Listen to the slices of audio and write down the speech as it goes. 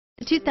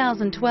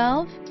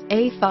2012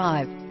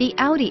 A5. The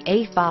Audi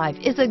A5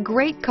 is a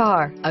great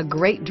car. A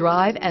great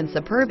drive and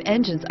superb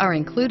engines are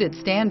included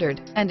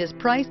standard and is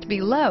priced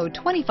below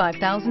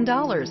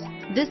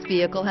 $25,000. This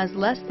vehicle has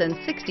less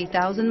than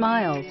 60,000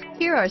 miles.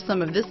 Here are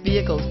some of this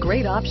vehicle's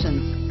great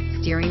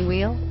options: steering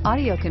wheel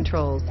audio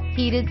controls,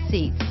 heated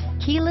seats,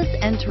 keyless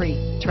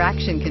entry,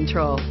 traction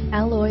control,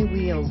 alloy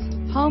wheels,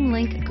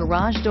 HomeLink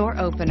garage door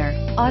opener,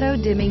 auto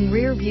dimming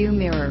rear view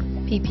mirror,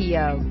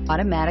 PPO,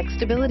 automatic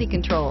stability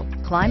control,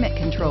 climate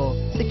control,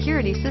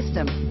 security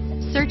system.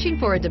 Searching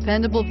for a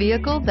dependable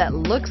vehicle that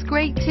looks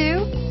great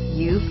too?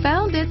 You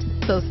found it,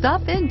 so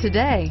stop in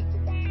today.